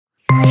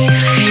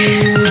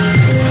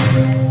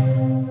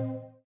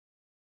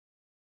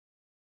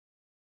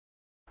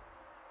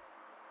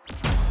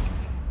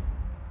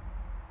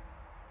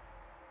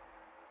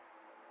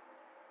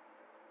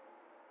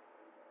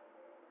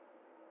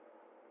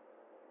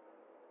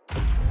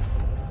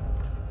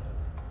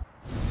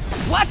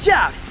Watch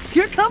out!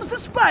 Here comes the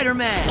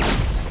Spider-Man!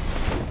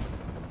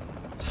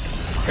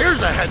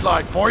 Here's a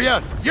headline for you.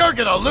 You're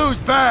gonna lose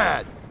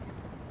bad.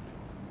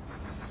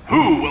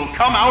 Who will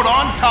come out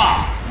on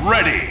top?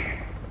 Ready.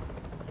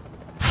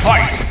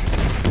 Fight!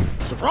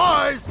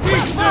 Surprise! Eat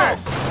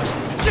this!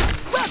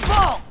 Web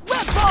ball!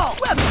 Web ball!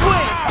 Web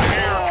swing!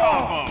 Air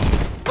combo!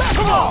 Web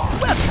ball!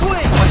 Web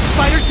swing! My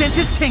spider sense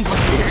is tingling.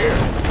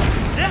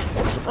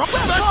 Surprise!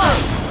 Web ball!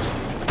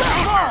 Web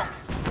ball!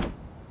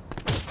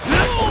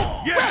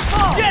 Yeah. Web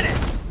ball! Get it!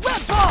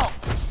 Web ball!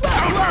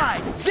 Web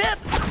slide! Zip!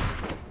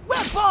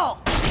 Web ball!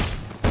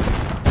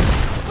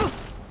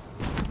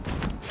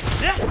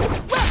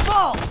 Web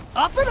ball!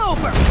 Up and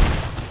over!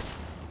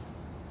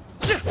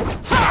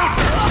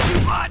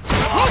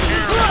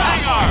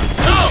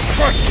 I'll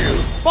crush you!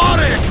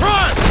 Body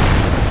crush!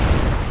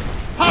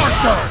 Power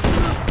stone!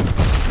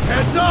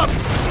 Heads up!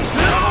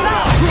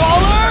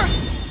 Crawler!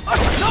 A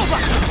Nova!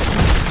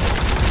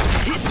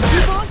 It's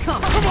keep on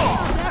coming! Come on!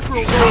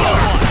 Natural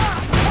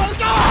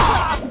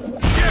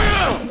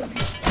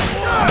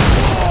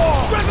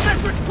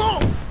Resometric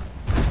pulse!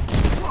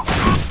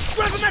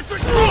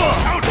 Resometric pulse!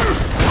 Counter!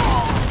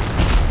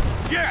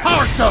 Yeah!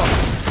 Power stone!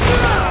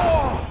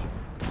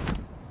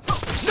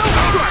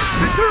 Nova Strike!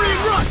 Centurion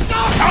Rush!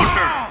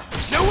 Counter!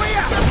 No way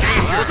out!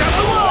 Danger!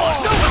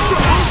 Nova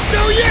Strike!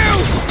 No you!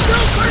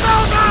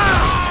 Supernova!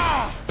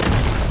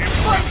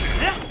 Impressive!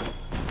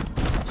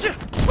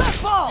 Web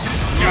ball!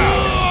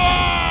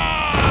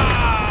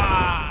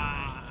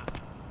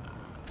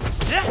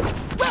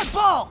 Web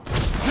ball!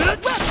 Web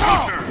ball!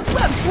 Counter!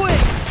 Web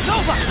swing!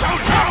 Nova!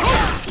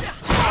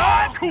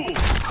 Cool!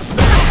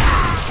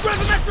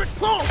 Resometric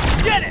pulse!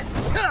 Get it!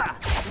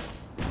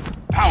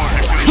 Power!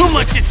 Too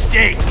much at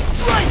stake!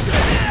 Right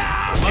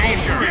there!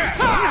 Danger!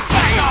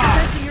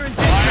 Sensing your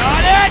intention.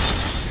 On it!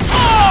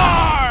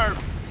 Arm!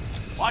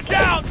 Watch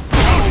out!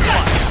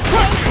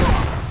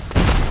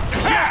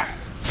 Yes!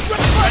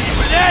 Ready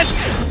for this?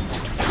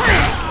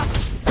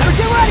 Better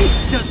get ready!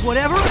 Does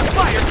whatever a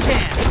spider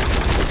can!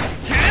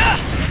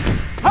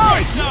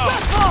 Hurry! No!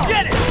 Web ball!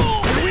 Get it!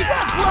 Here we go!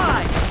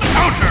 Rise!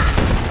 Counter!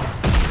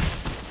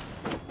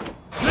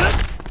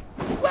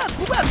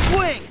 Web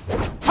swing!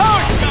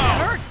 Hurry! No!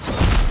 Hurt!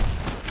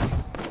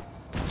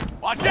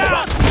 Watch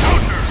out!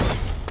 Counter!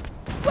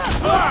 Web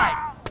slide!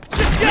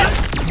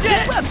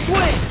 Get web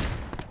swing!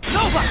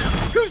 Nova!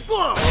 Too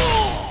slow!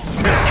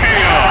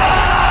 KO!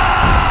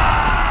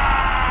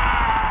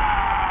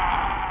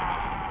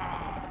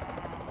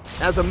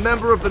 As a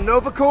member of the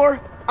Nova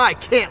Corps, I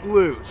can't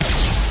lose.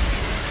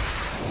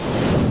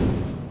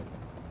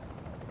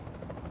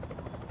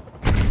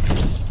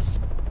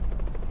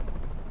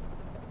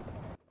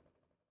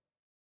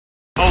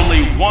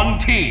 Only one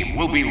team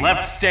will be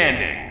left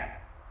standing.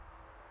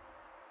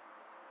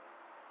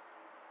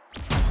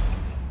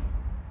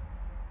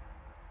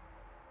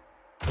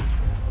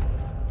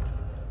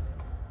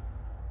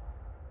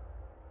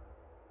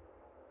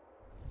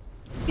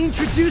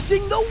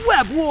 Introducing the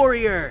Web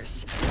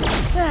Warriors!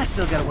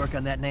 Still gotta work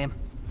on that name.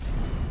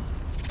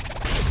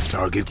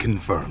 Target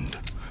confirmed.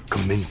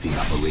 Commencing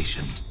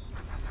operation.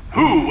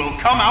 Who will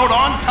come out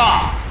on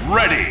top?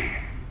 Ready.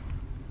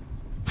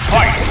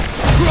 Fight!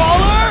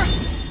 Crawler!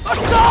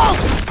 Assault!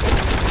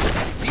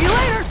 See you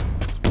later!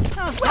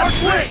 Web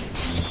swing!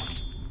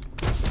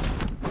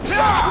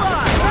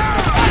 Slide!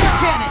 Spider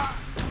cannon!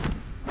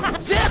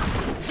 Zip!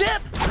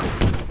 Zip!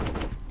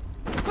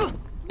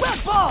 Web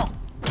ball!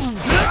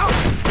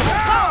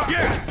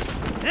 Yes!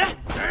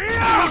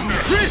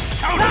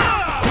 Counter!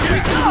 Here we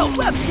go!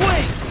 Web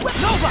swing!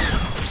 Nova!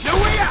 No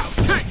way out!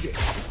 Take it!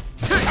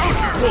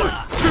 Counter!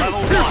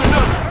 Level Here's 1.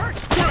 another!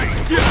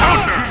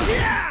 Counter!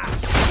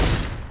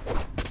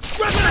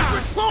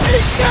 Resometric pulse!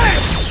 Eat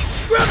this!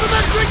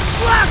 Resometric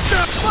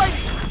blaster! Fight!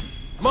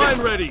 Mine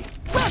ready!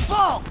 Web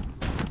ball!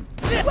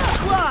 Web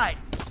slide!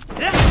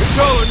 It's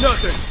all or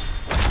nothing!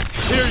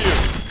 Hear you!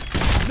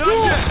 Not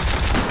yet!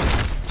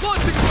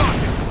 Launching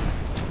rocket!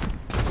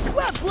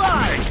 Web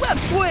slide! Web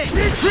swing!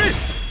 Chris!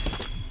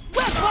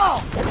 Web ball!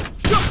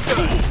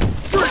 Shotgun!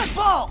 Web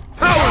ball!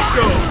 Power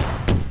stone!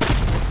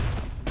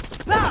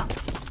 Pow!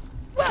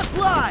 Web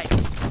slide!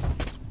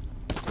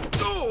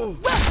 Oh!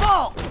 Web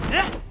ball!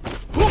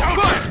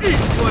 Fight!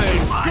 Eat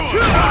flame!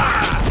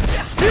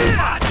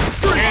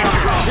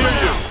 Hear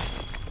you!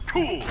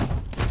 Cool!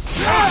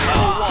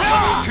 Ta-da!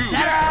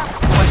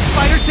 My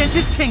spider sense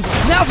is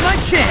tingling. Now's my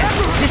chance!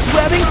 This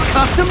webbing's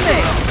custom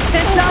made.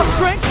 Tensile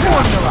strength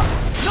formula!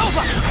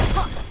 Nova!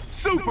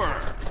 Super!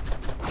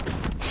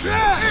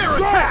 Air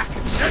attack!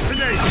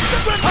 Detonate!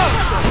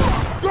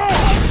 Go!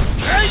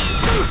 Hey!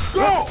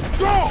 Go!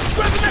 Go!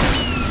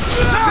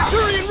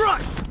 Centurion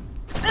rush!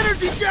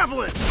 Energy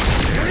javelin!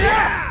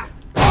 Yeah!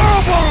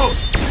 Horrible!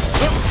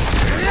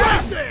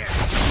 Right there!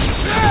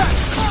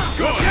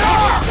 Good!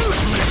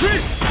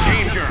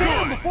 Danger!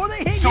 Before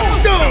they hit So you!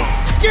 good!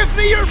 Give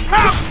me your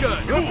power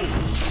gun! Cool!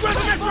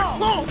 Resometric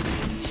pulse!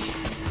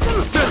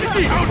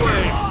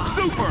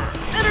 Super!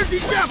 Energy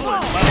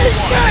javelin! Level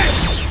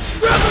 1.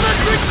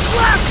 Resometric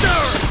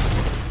blaster!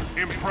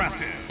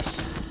 Impressive!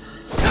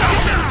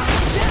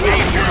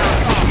 Danger!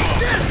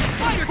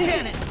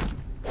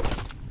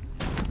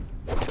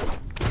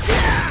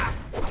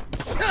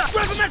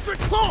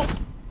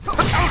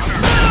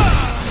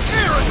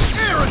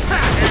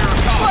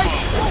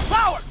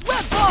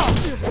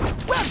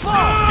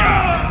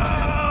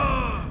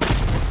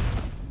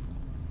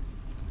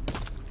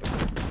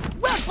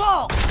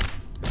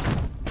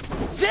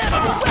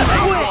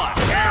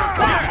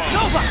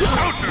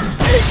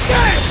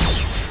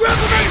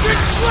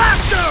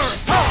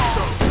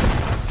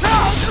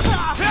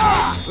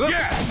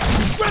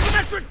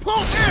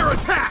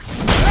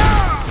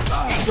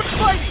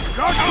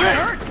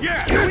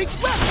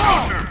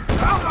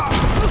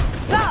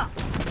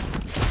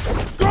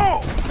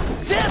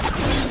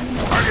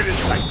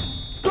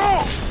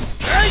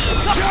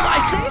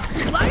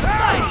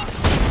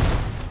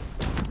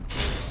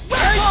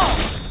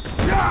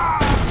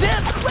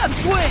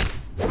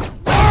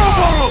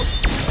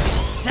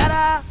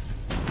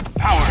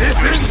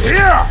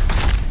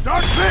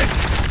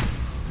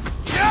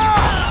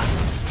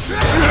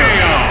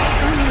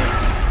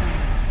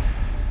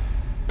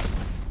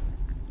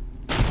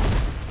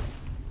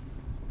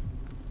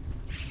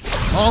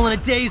 All in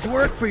a day's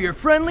work for your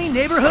friendly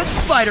neighborhood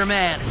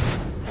Spider-Man.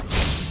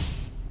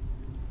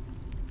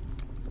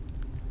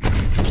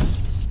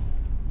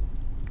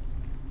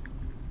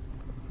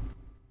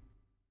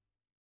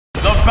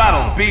 The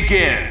battle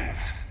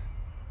begins.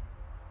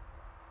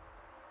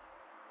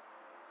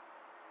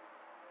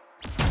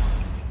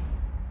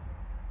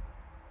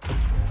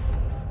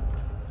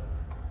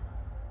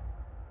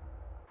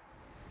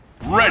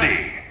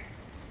 Ready.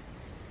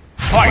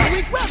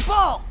 Fight. Web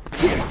ball!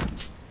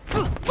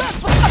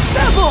 Web ball!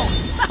 Assemble!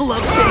 I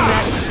love saying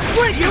that.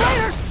 Break you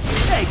later!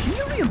 Hey, can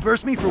you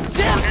reimburse me for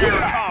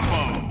Air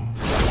combo.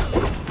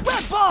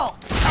 Web ball!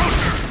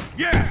 Counter.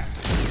 Yes.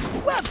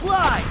 Web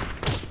fly!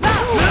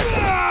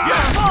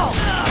 Yes. Ball!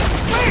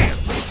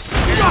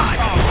 Air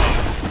combo.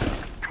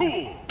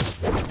 Cool.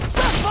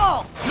 Web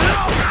ball!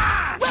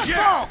 Web Yes.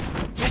 ball!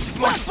 This is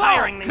more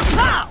tiring than you.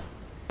 Pow!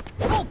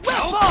 Web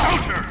ball!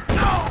 Counter.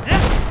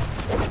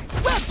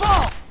 Web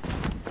ball!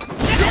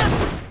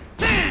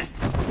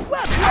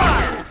 Web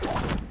fly!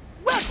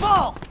 Web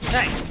ball!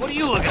 Hey, what are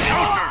you looking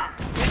at?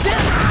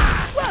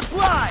 Web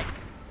fly!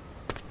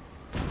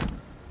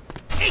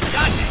 Hey,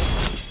 dodge it!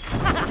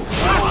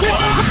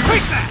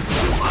 Take that.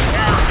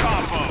 Air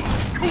combo.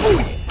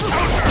 Cool.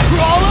 Counter.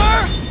 Crawler!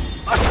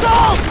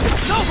 Assault!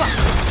 Nova!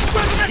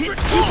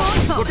 Hits keep on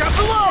coming! Look out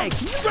below! Hey,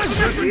 can you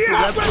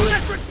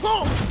Resurrection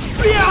pulse!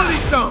 Reality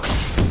stone!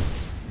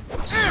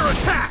 Air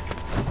attack!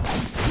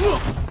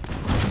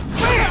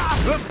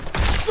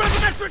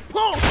 Resurrection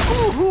pulse!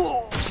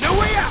 No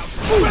way out!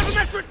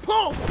 Resurrection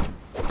pulse!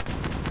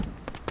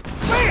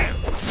 Bam!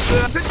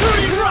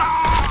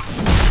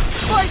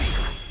 Fighting!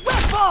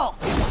 Web ball!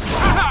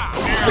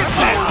 Air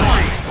combo.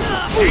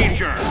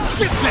 Danger.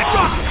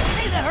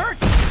 Hey, that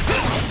hurts!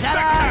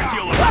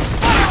 Spectacular.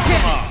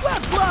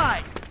 Web fly!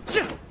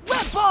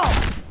 Web ball!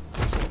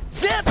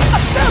 Zip!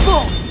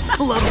 Assemble! I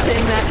love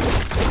saying that.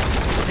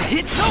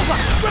 Hit Nova!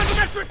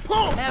 Resurrection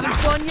pulse! Having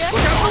fun yet?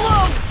 Look out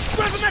Below!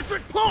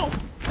 Resurrection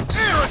pulse!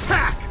 Air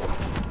attack!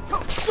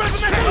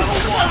 Resurrection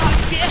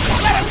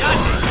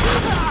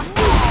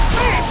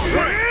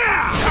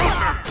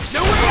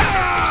No way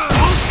out!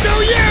 I'll show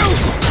you!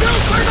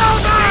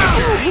 Supernova!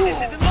 This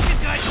isn't looking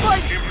good.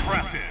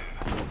 Impressive.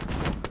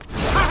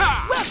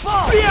 Web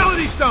ball!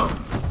 Reality stone!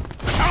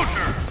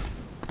 Counter.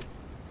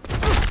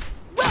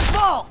 Web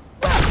ball!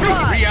 Web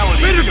fly!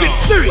 Reality Better get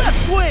stone. serious! Web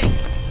swing!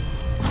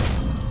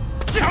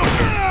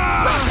 Counter.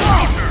 Web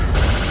ball!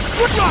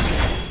 Good luck!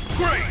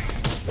 Great.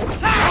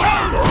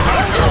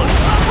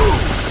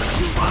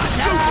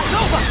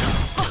 Nova!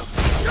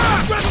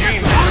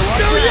 I'll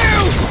show you!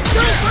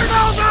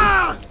 Supernova!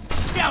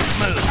 Down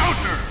smooth.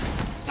 Counter.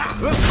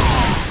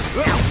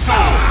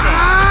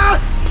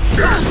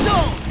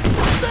 Stone!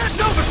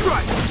 Nova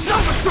strike!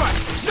 Nova strike!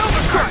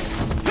 Nova strike!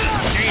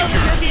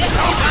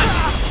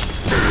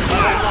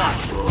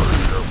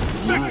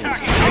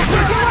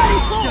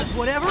 Spectacular. Just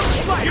whatever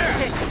Spider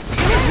can.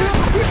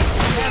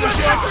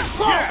 Resurrection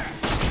pulse!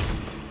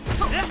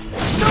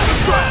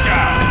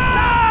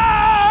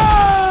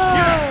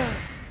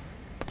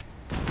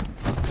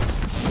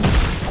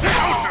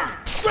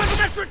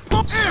 Resurrection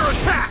pulse! Air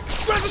attack!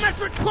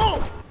 Resurrection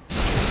pulse!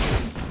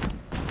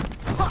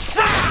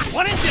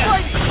 One and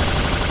done.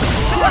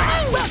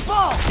 Web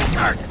ball! This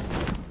hurts.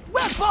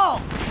 Web ball!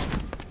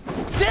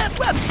 Zip!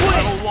 Web swing!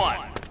 Level 1.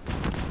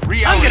 I'm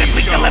Reality gonna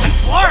bleed the stone. 11th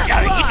floor.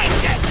 Gotta get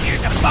that.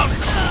 Here's a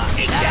bonus.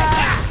 Take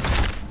that.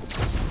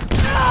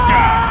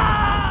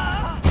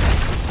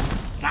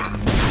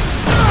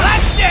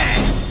 Let's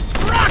dance.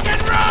 Rock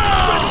and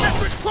roll.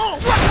 Resurrection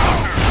pulse!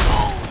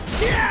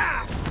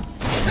 Yeah!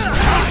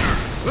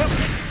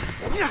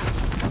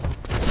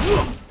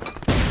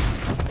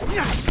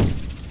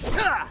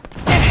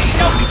 Hey,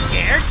 don't be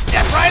scared.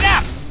 Step right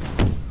up.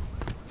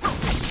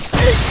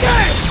 Eat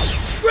that!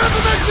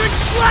 Resurrection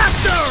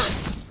blaster!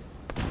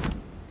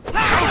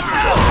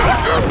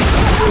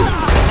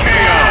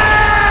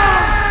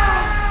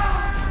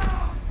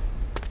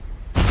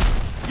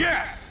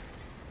 Yes.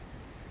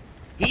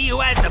 He who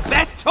has the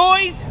best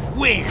toys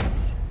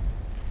wins.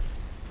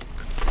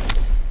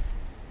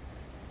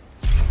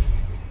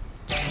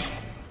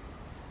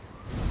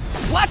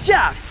 Watch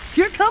out!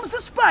 Here comes the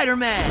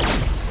Spider-Man!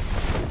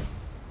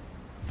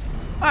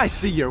 I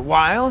see you're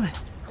wild,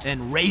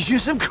 and raise you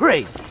some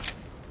crazy.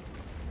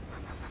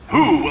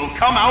 Who will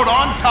come out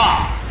on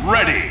top?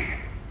 Ready.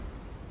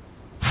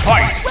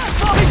 Fight. Web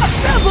ball!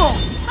 Assemble!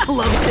 I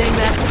love saying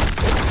that.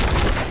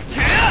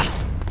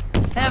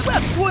 And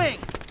web swing!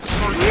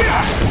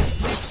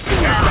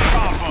 Air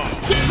combo.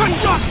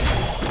 Headshot!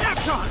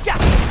 Capcom! Yeah.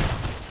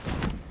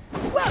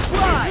 Web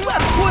fly!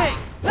 Web swing!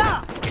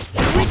 Now!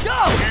 Here we go!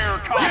 Air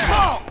Web combo.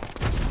 ball!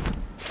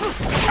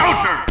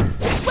 Counter.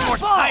 Web More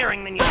ball!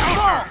 tiring than you Web think.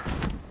 ball!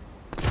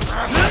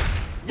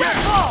 Web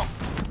ball!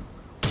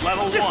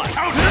 Level 1.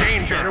 Counter.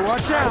 Danger. Better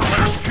watch out!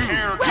 Level 2.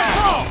 Air Web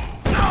combo.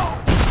 ball!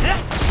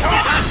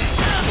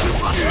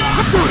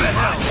 Through the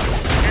hell!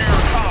 Air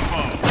combo.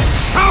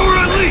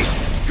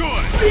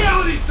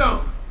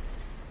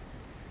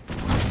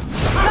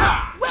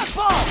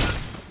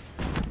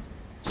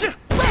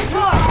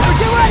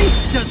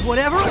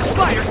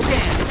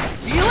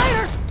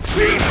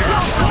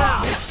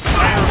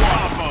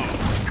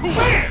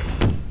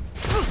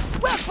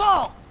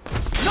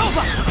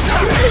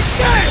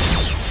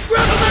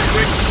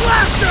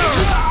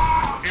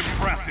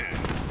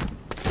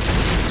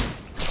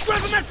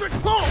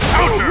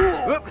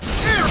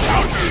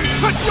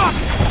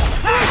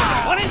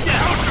 One and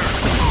down.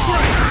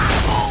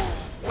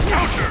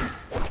 Counter!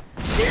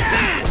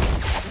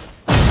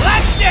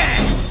 Let's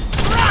dance!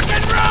 Rock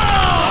and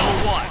roll!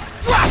 One.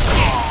 Drop it!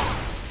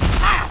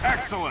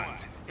 Excellent!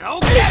 Go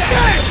get it!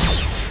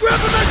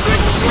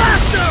 Gravimetric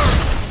blaster!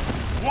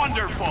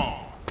 Wonderful!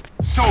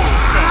 Soul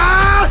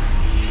Stone!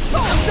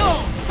 Soul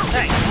Stone!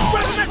 Hey!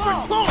 Gravimetric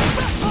pulse!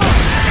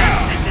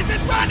 This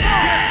is funny!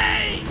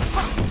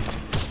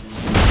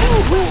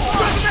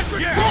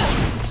 Gravimetric pulse!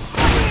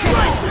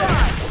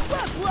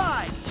 Left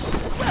line!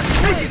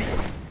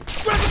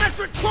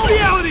 Gravimetric pulse!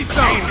 Reality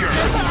stone! Danger!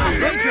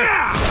 Danger!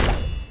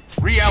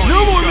 Reality No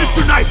more Stone.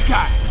 Mr. Nice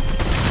Guy!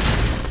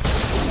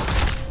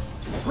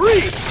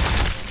 Freeze!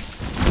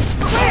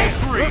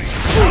 Three. One.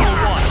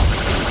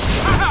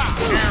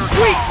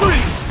 Sweet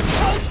freeze!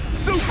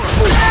 Super!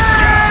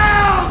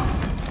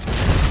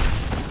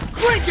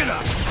 Crank it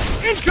up!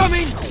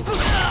 Incoming!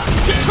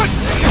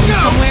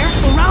 Somewhere,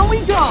 around we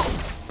go!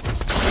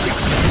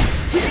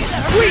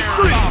 Sweet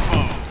freeze!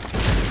 Combo!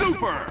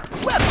 Super!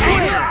 Web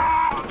swing!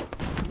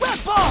 Web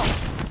ball!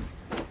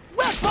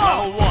 Web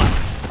ball! Level one.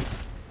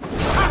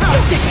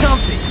 Get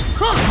comfy!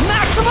 Huh,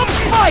 maximum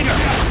spider!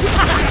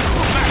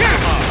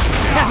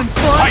 Having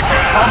fun?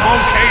 Hyper Combo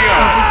KO!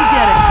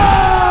 Forget it!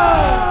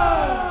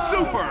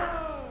 Super!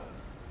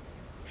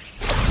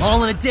 All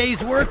in a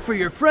day's work for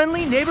your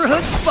friendly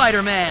neighborhood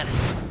Spider-Man!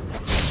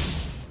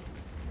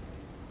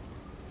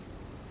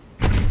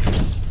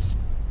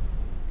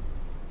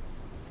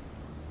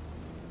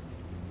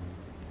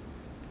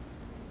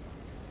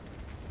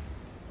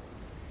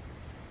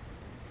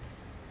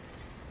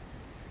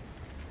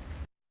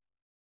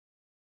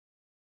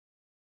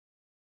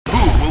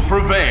 Who will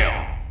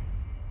prevail?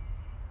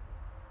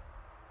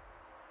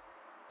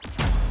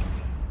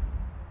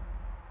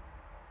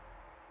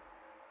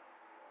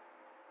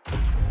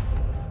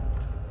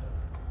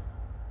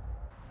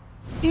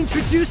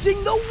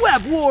 Introducing the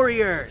Web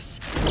Warriors!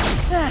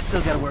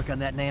 Still gotta work on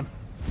that name.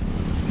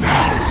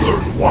 Now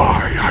learn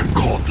why I'm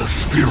called the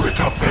Spirit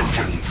of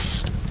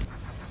Vengeance.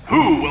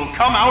 Who will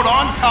come out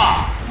on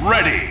top?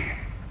 Ready!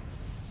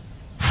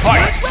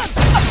 Fight! Web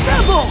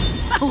assemble!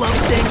 I love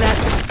saying that.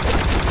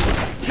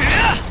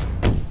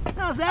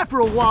 How's that for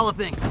a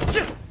walloping?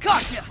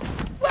 Gotcha!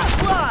 Web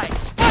fly!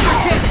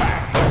 Spider cannon!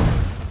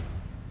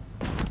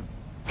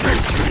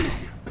 Face me.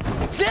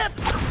 Zip!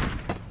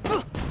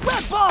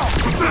 Web ball!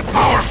 Possess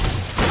power.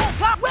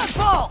 Web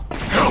ball!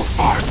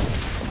 Hellfire.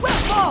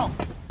 Web ball!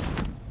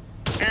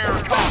 Air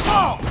Web combo!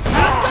 ball!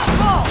 Web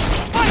ball!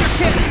 Spider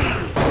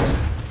cannon!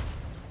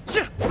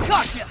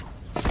 Gotcha!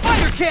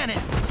 Spider cannon!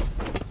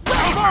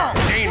 Web ball!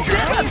 Danger!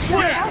 Web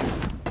swing!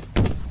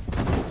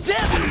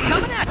 Zip!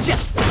 Coming at ya!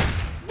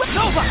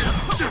 Nova!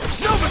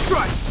 Nova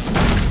Strike!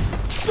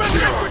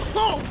 Gravimetric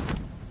pulse!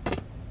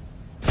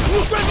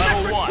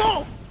 Gravimetric one.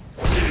 pulse!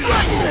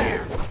 Right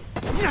there!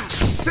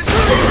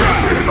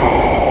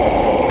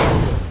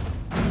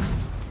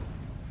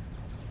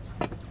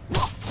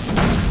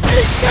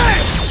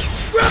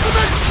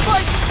 Gravimetric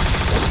spike!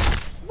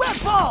 Web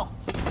ball!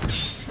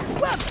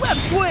 Web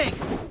swing!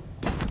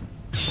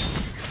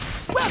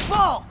 Web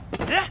ball!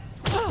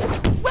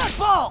 Web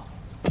ball!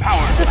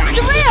 Power The swing!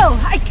 thrill!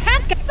 I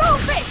can't get so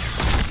big!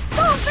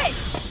 So big!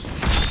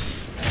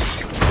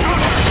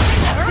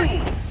 That hurts!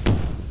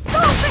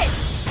 So big!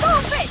 So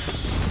big!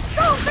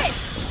 So big!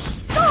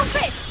 So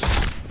big!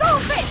 So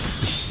big!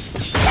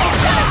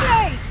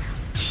 Celebrate!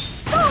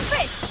 So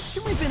big!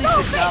 Can we finish So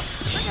this big! up? I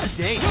got a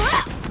date.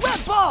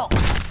 Web ball!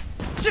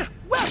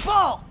 Web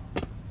ball!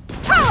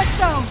 Power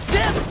Stone!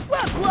 Zip!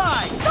 Web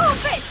fly! So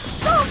big!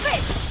 So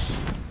big!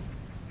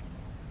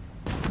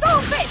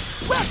 So big!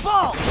 Web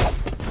ball!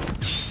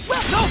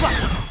 Web Nova!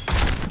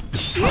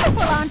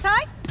 Beautiful, aren't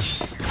I?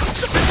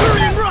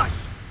 Centurion Rush!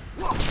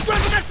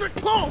 Gravimetric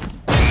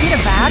pulse! Need a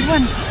bad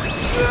one.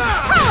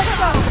 Power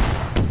Stone!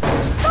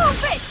 So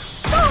big!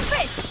 So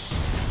big!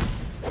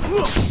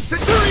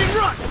 Centurion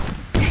Rush!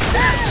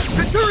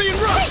 Centurion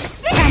Rush!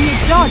 Can you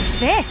dodge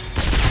this?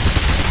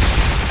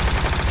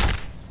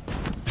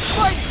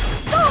 Spike!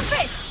 So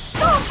big!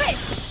 So big!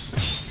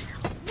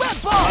 Web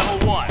ball! Level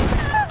one!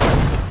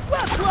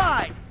 Web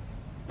fly!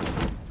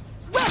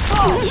 Web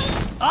ball!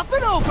 Up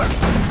and over!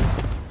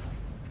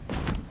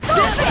 So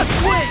Zip! big!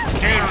 Swing!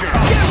 Danger!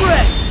 Get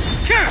ready!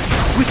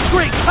 With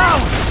great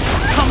power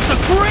comes a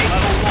great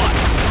Level one!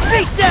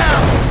 beat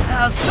down!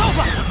 As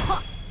Nova!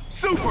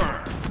 Super!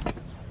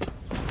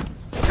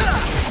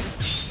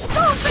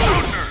 So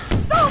big!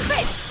 So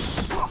big!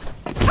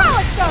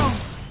 Power Stone!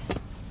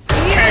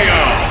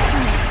 KO!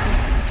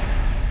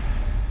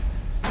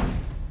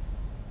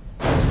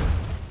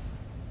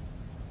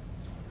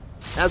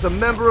 As a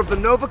member of the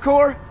Nova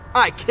Corps,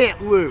 I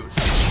can't lose.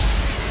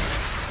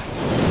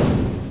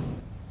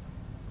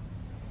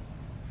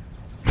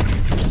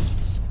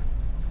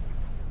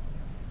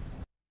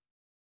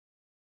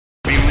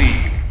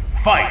 Believe,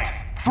 fight,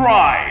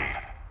 thrive!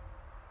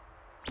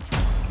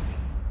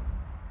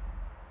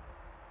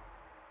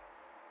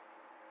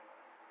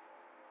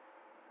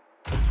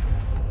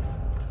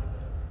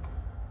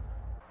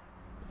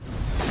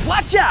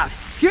 Watch out!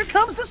 Here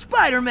comes comes the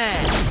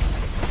Spider-Man!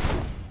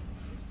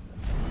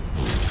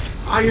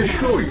 I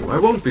assure you, I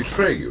won't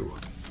betray you.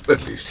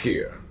 At least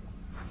here.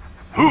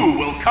 Who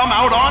will come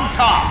out on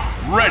top?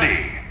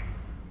 Ready.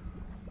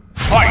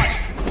 Fight!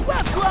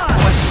 Web Fly!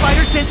 My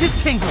spider senses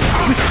tingle.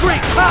 With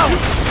great power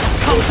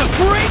comes a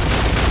great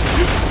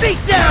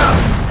beatdown!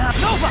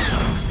 Nova!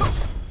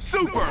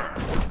 Super!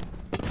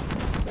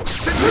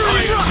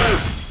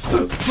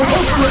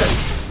 Repulsor Ray!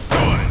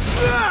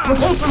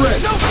 Repulsor Ray!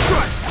 Nova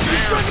Strike!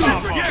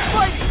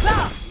 Fighting!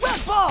 Web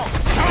Ball!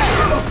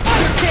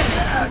 Spider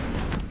Cannon!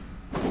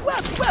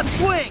 Web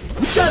Swing!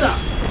 Get up!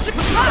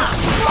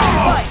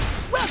 Fight!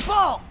 Web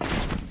Ball!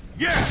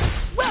 Yes!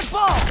 Web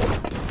Ball!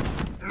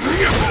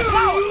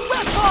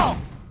 Web Ball!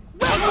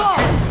 Web Ball!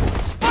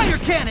 Spider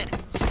Cannon!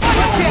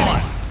 Spider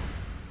Cannon!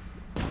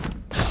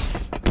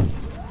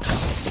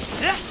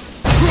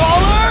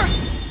 Crawler!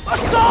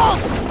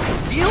 Assault!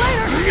 See you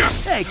later!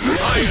 Hey,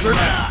 Creeper!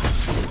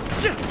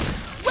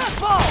 Web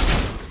Ball!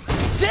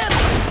 Zip!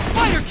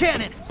 Spider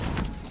Cannon!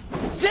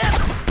 Zip!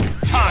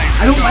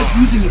 I don't like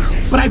using it,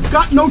 but I've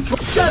got no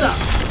choice. Get up!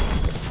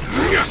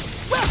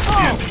 Web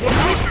Ball!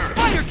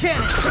 Spider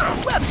Cannon!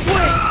 Web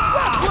Swing!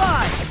 Web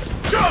Fly!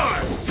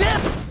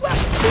 Zip! Web...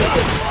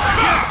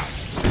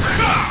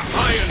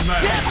 Iron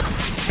Man! Zip!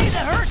 Hey,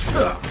 that hurt!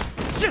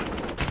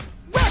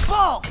 Web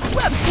Ball!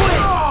 Web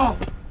Swing!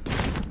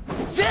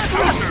 Zip!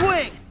 Web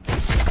Swing!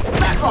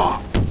 Back off!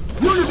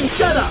 Unity,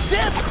 get up!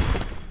 Zip!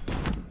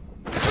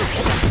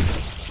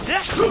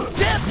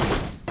 Zip!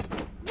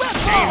 Web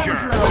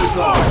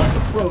Ball! Let the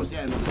pros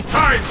handle it.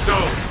 Time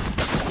Stone!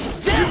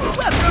 Zip!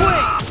 Web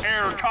Swing!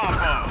 Air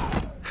Combo!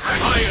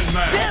 Iron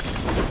Man! Zip!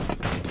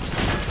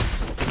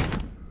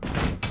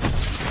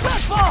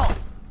 Web Ball!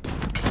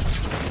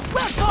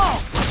 Web Ball!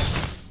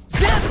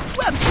 Zip!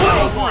 Web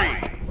Swing!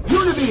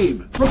 Unibeam!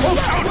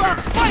 Repulsor! Web Ball!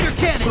 Spider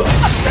Cannon!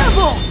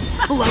 Assemble!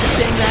 I love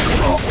saying that.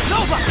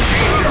 Nova!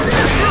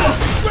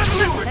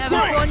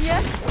 Having fun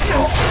yet?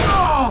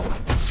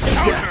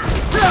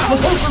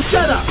 Repulsor,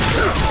 get up!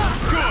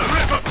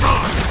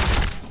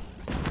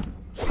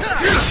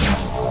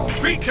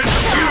 Beacon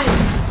Fuel!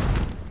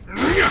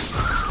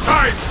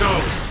 Time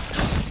Stone!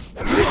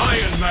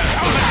 Iron Man!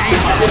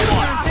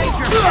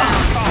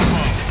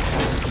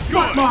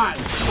 Got mine!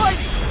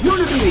 Fighting!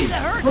 Unibeam!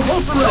 That hurt?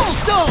 Repulsor Ray! Soul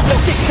Stone!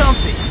 Get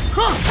comfy!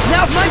 Huh!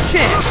 Now's my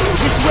chance!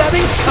 This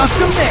webbing's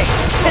custom made!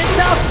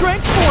 Tensile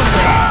strength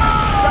formula!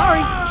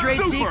 Sorry,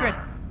 trade secret.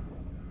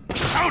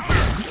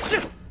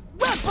 Counter!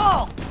 Web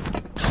Ball!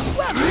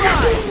 Web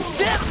Fly!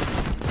 Zip!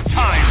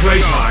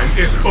 Playtime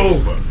is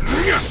over.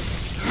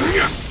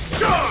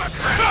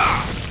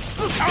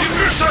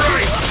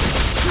 Inversary!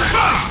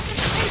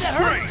 Hey, that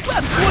hurts!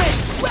 Web Swing!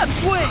 Web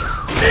Swing!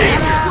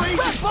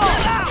 Web Ball!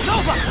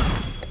 Nova!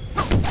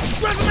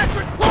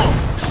 Resurrection Pulse!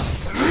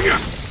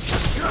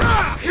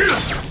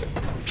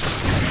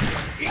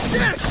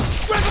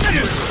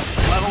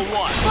 Level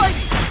 1!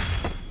 Fighting!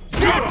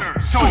 Counter!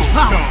 Soul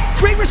Power! Stone!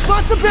 Great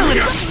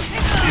responsibility!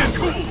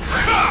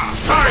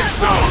 Time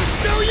Stone!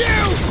 Do you!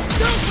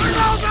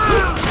 Supernova!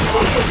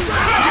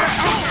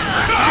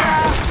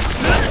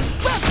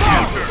 Web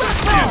Ball! Web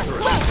Ball!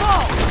 Web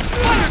Ball!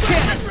 Spider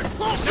Cannon!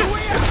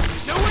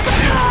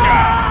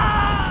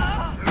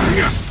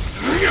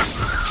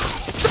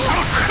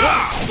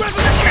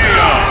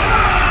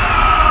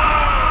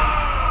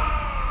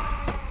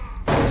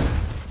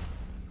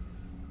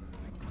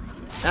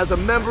 As a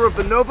member of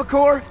the Nova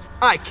Corps,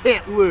 I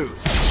can't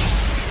lose.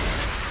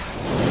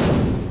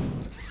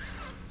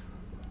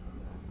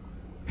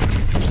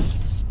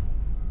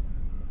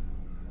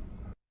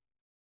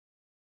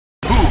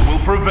 Who will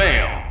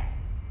prevail?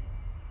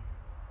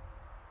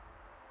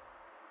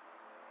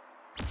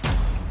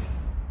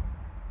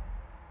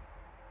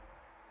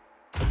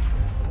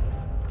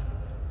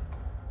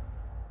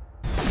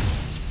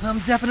 I'm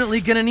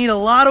definitely gonna need a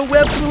lot of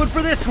web fluid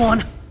for this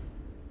one.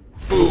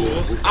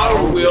 Fools,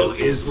 our will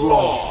is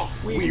law.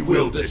 We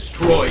will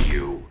destroy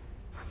you.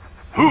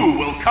 Who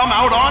will come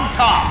out on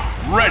top?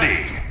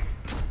 Ready.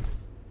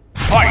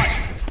 Fight!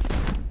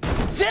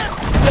 Zip!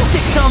 Don't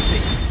get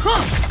comfy!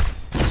 Huh!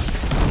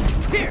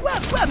 Here!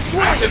 Web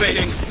Swing!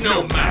 Activating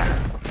no matter.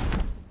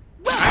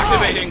 Web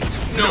Activating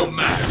no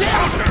matter. Zip!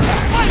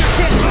 Spider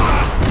Cannon!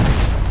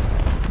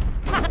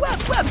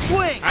 Web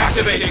Swing!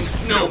 Activating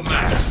no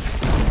matter.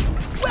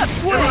 Web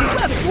Swing!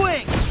 Web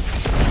Swing!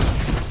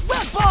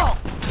 Web Ball!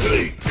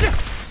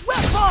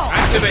 Web Ball!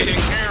 Activating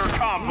Air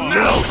Combo!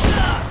 no.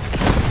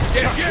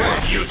 Get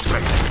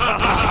useless.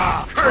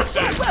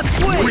 Curses. Web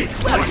Swing!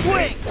 Web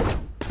Swing!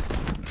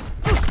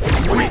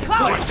 Weak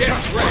point. Get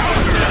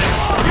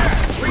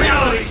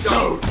reality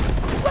zone.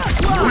 Web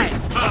Fly!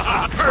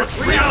 Curse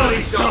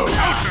reality zone.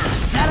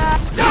 Ta-da!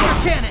 Spider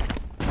Cannon!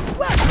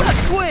 Web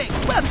Swing!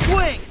 Web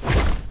Swing!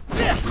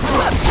 Zip!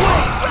 Web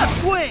Swing! Web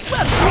Swing!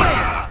 Web Swing!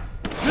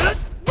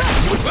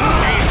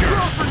 Danger.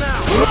 For now!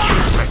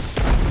 Useless.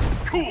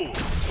 Cool!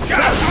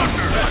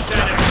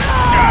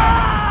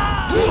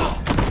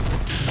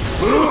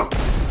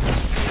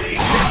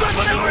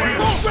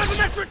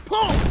 Resurrection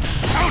Pulse!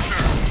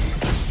 Counter!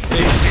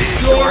 This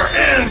is your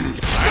end.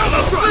 I'll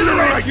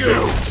obliterate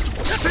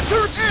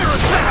Air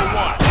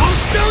attack! I'll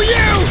show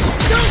you!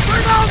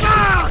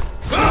 Supernova!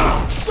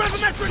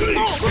 Gravimetric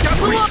pulse! Look out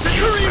below!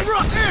 Centurion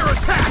Rush! Air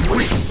attack!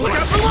 Look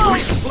out below!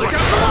 Look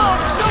out below!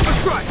 Nova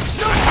Strike!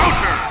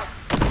 Counter!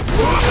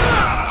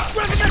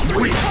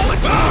 Gravimetric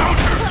pulse!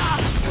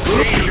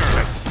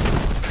 Dangerous!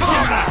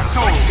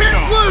 I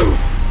can't lose!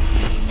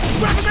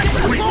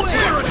 Gravimetric pulse!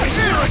 Air attack!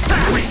 Air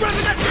attack!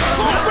 Gravimetric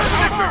pulse!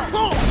 Gravimetric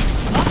pulse!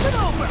 Up and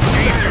over!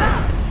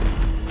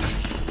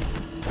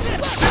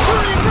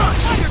 Centurion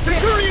Rush!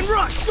 Centurion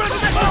Rush!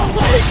 Gravimetric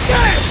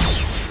pulse!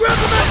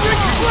 Gravimetric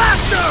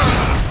blaster!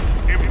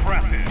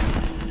 Impressive!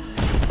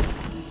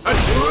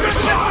 Gravimetric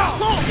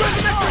pulse!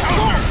 Gravimetric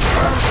pulse!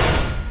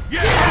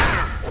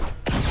 Yeah!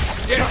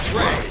 Get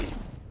ready!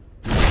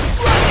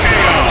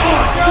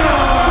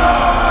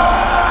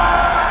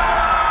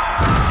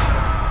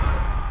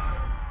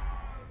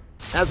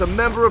 As a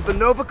member of the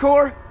Nova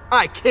Corps,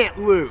 I can't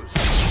lose.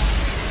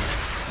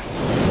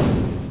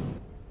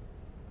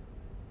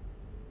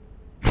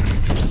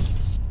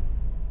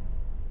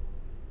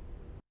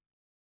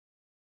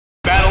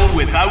 Battle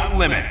without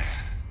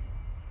limits.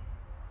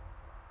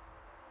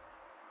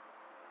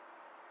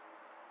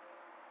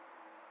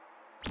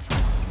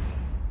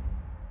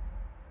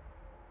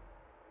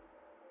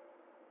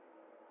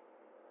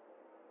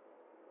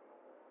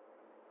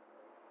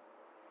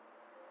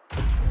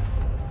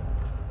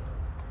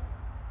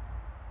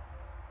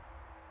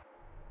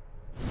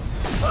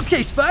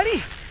 Okay,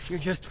 Spidey. You're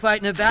just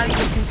fighting a baddie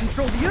that can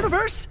control the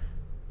universe?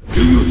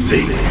 Do you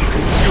think you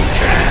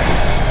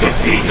can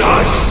defeat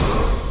us?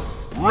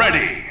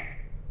 Ready.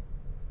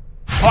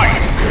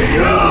 Fight!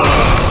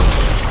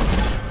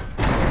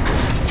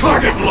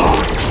 Target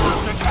locked!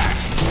 First attack.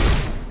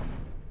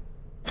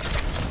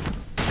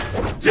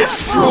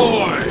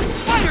 Destroy!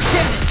 Spider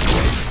cannon!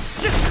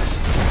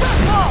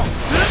 Ball!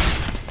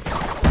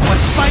 My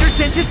spider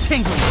sense is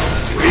tingling.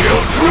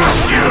 We'll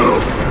crush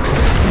you!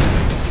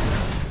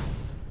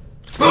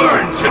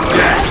 Burn to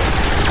death!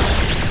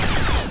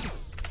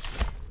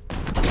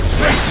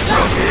 Space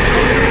rocket!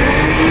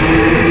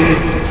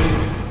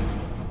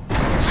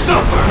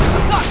 Suffer!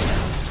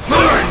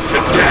 Burn to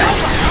death!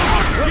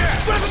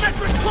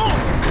 Gravimetric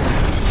pulse!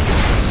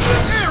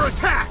 Air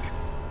attack!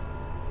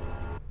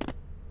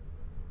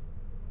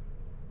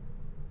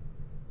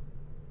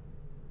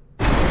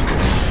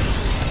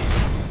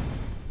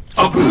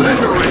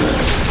 Obliterate!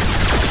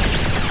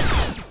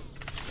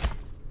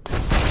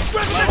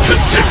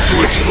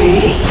 Contemptuous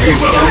fool! We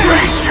will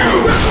erase you!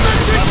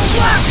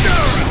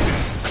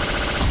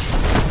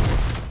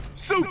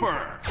 Super!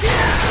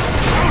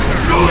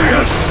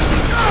 Glorious!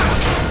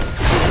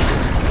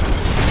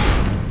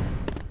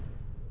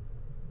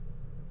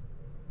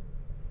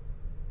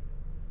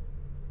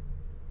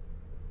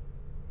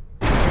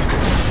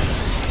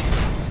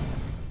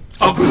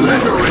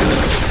 Obliterate!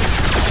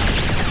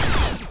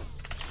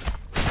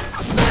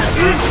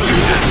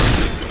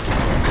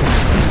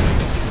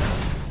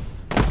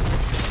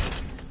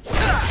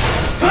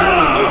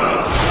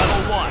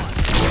 Level 1.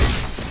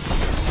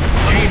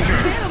 Danger!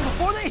 Get them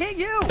before they hit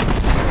you!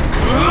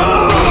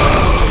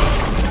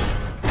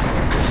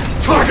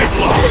 Target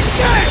locked!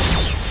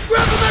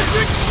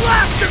 Gravimetric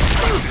blaster!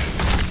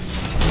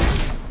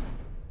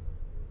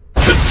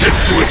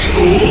 Contemptuous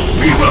fool!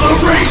 We will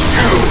erase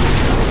you!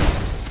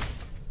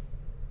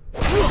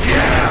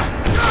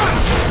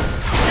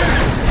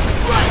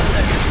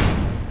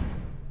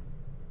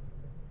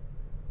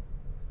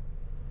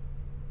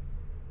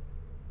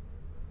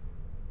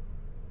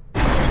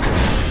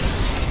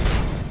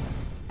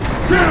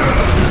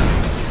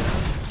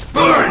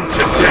 Burn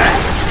to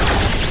death!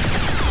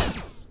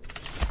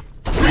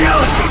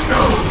 Reality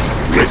Stone!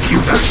 Rip you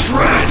to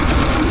shreds!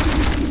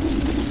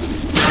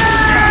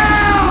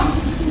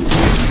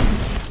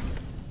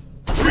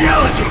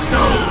 Reality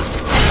Stone!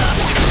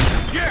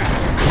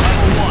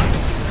 Level 1.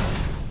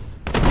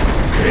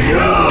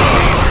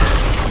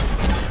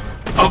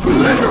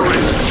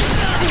 Obliterate!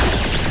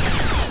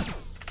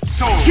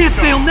 Soul Can't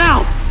Stone. fail now!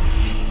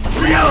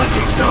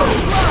 Reality Stone!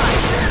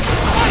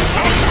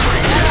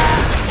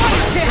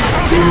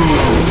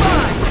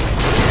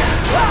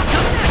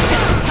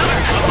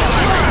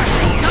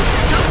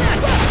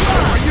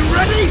 Are you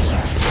ready?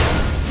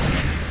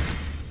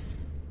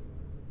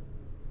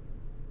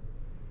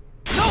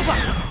 Nova!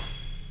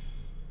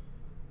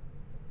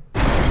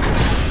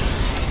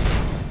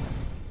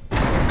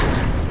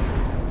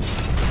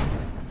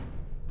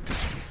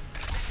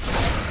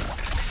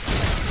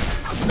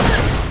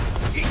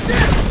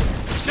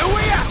 No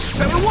way out!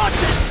 Better watch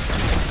it!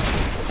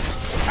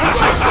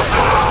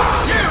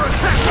 Air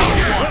attack!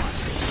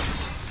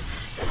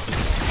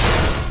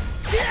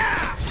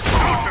 Yeah!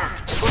 Counter!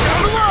 Look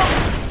out below!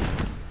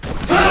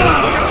 Look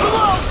out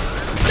below!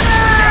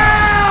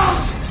 Down!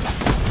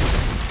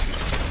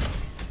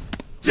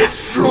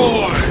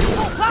 Destroy!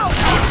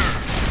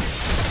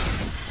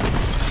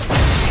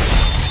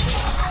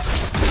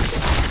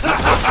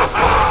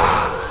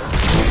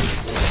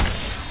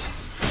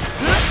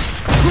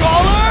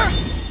 Crawler!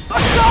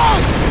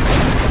 Assault!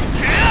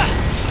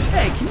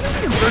 Hey, can you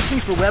reimburse me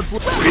for web...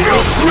 We'll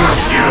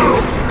crush you!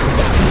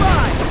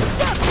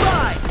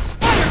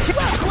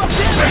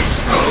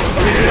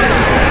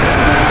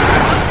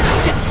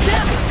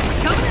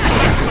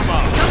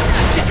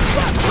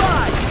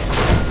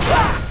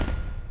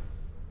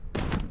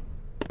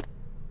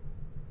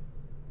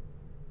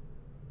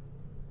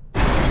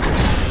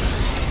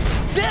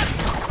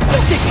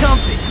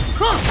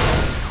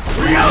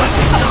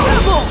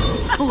 bull!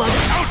 I love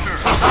it!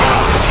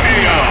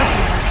 KO!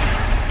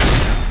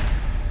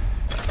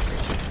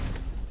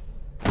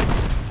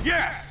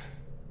 Yes!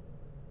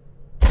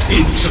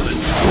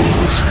 Insolent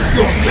fools!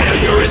 Your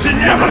failure is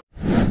inevitable!